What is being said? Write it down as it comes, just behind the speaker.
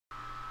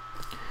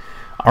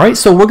All right,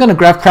 so we're going to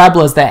graph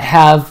parabolas that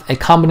have a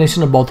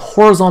combination of both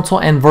horizontal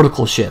and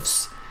vertical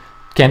shifts.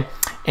 Okay,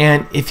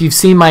 and if you've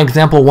seen my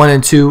example 1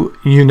 and 2,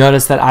 you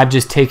notice that I've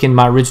just taken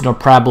my original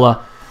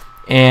parabola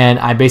and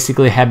I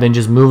basically have been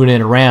just moving it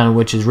around,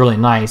 which is really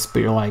nice. But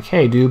you're like,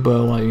 hey, dude,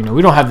 but you know,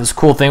 we don't have this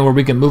cool thing where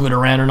we can move it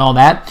around and all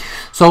that.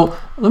 So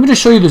let me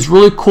just show you this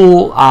really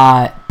cool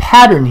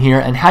pattern here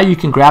and how you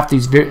can graph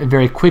these very,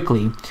 very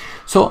quickly.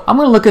 So I'm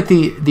going to look at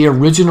the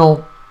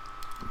original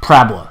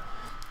parabola.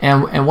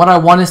 And what I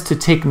want us to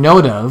take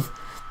note of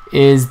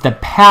is the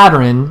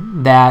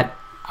pattern that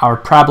our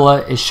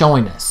parabola is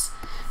showing us.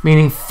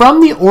 Meaning from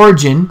the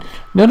origin,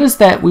 notice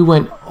that we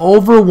went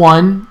over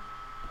 1,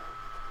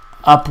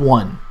 up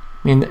 1.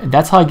 I mean,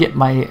 that's how I get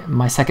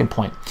my second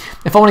point.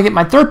 If I want to get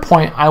my third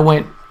point, I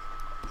went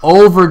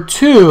over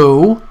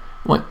 2,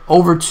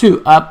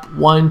 up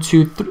 1,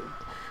 2, 3,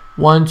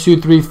 1,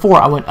 2, 3,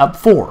 4. I went up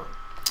 4.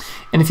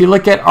 And if you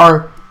look at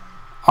our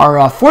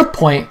fourth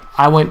point,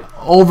 I went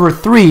over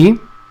 3.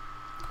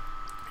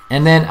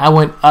 And then I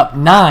went up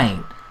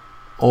 9,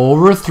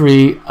 over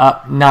 3,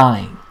 up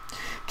 9.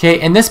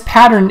 Okay, and this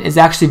pattern is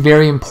actually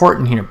very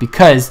important here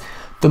because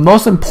the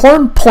most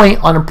important point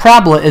on a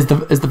parabola is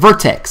the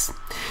vertex.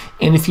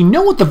 And if you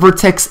know what the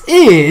vertex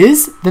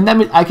is, then that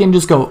means I can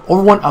just go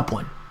over 1, up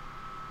 1,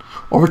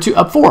 over 2,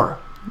 up 4,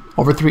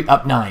 over 3,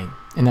 up 9.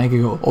 And I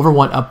can go over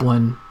 1, up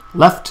 1,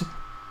 left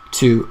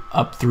 2,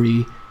 up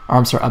 3, or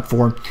I'm sorry, up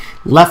 4,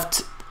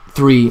 left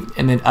 3,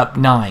 and then up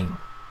 9.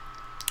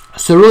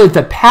 So really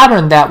the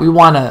pattern that we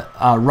want to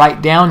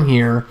write down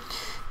here,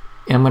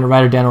 and I'm going to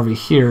write it down over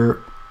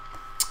here,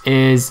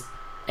 is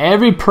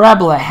every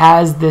parabola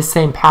has this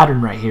same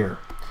pattern right here.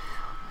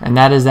 And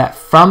that is that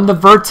from the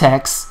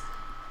vertex,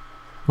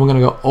 we're going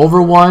to go over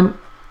 1,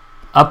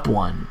 up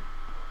 1,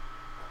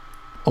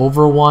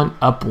 over 1,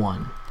 up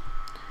 1.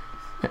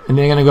 And then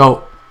you're going to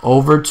go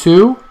over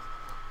 2,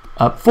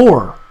 up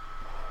 4,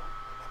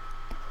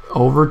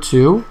 over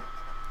 2,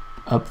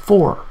 up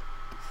 4.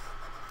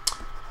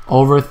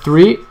 Over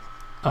 3,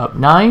 up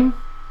 9,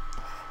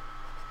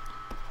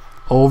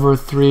 over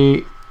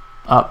 3,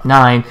 up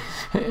 9.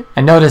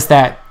 And notice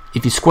that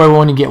if you square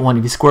 1, you get 1.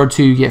 If you square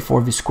 2, you get 4.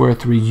 If you square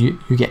 3,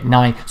 you get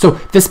 9. So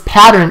this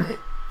pattern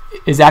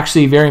is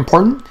actually very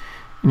important,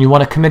 and you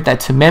want to commit that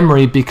to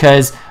memory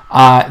because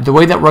the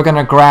way that we're going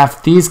to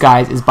graph these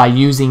guys is by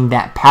using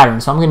that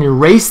pattern. So I'm going to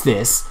erase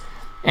this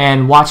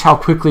and watch how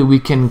quickly we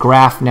can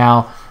graph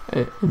now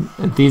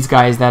these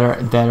guys that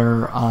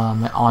are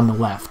on the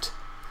left.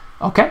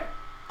 Okay,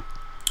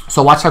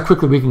 so watch how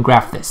quickly we can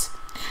graph this.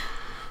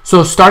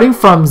 So starting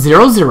from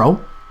 0,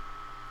 0,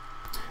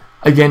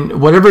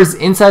 again, whatever is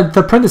inside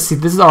the parentheses,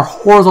 this is our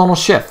horizontal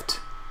shift.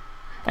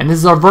 And this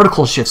is our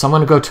vertical shift. So I'm going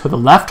to go to the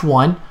left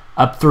 1,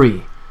 up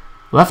 3.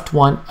 Left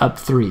 1, up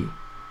 3.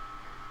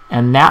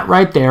 And that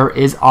right there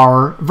is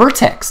our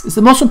vertex. It's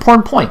the most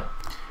important point.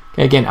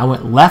 Okay, again, I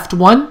went left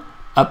 1,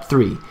 up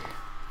 3.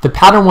 The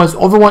pattern was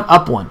over 1,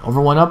 up 1.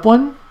 Over 1, up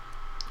 1.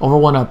 Over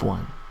 1, up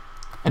 1.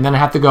 And then I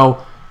have to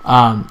go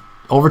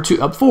over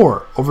 2, up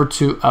 4, over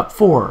 2, up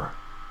 4,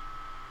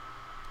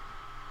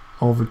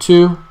 over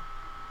 2,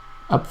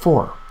 up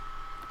 4.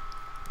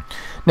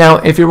 Now,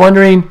 if you're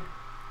wondering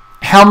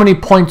how many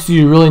points do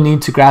you really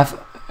need to graph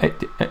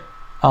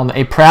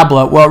a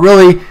parabola, well,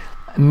 really,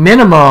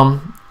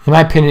 minimum, in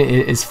my opinion,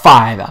 is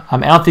 5. I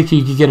don't think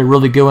you could get a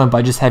really good one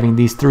by just having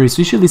these 3. So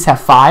you should at least have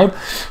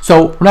 5.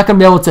 So we're not going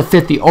to be able to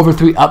fit the over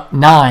 3, up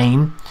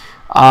 9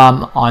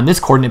 on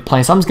this coordinate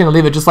plane. So I'm just going to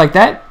leave it just like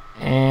that.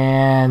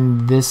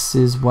 And this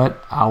is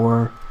what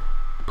our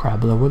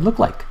parabola would look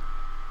like.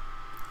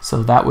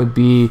 So that would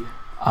be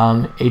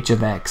h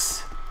of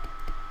x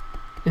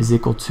is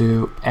equal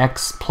to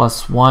x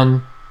plus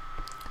 1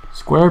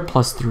 squared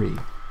plus 3.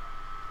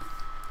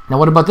 Now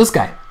what about this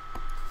guy?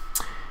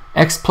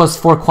 X plus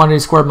 4 quantity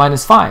squared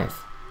minus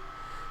 5.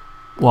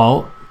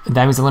 Well,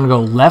 that means I'm going to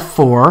go left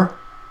 4,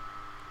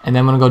 and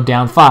then I'm going to go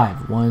down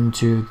 5. 1,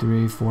 2,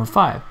 3, 4,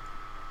 5.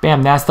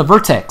 Bam, that's the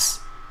vertex.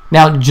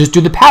 Now just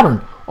do the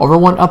pattern. Over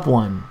 1, up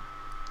 1.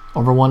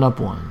 Over 1, up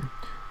 1.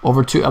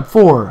 Over 2, up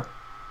 4.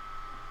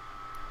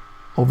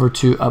 Over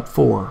 2, up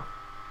 4.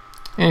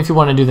 And if you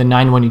want to do the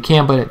 9 one, you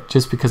can, but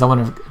just because I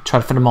want to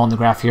try to fit them all in the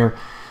graph here.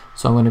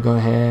 So I'm going to go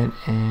ahead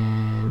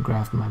and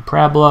graph my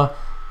parabola.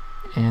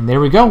 And there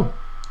we go.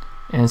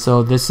 And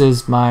so this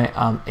is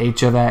my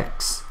h of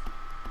x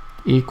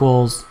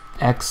equals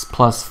x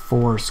plus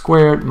 4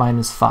 squared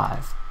minus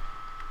 5.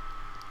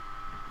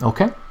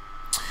 Okay?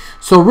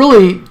 So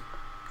really,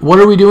 what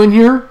are we doing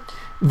here?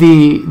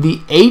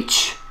 The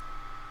h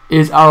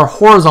is our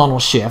horizontal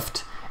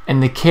shift,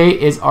 and the k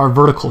is our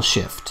vertical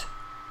shift.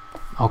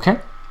 Okay?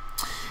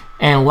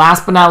 And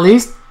last but not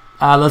least,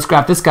 let's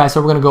graph this guy.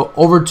 So we're going to go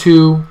over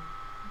 2,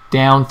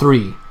 down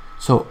 3.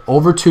 So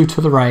over 2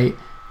 to the right,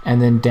 and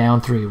then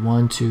down 3.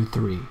 1, 2,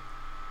 3.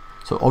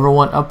 So over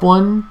 1, up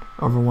 1,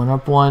 over 1,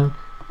 up 1,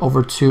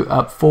 over 2,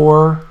 up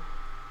 4,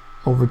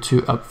 over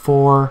 2, up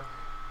 4,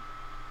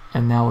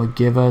 and that would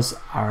give us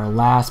our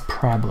last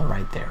parabola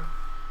right there.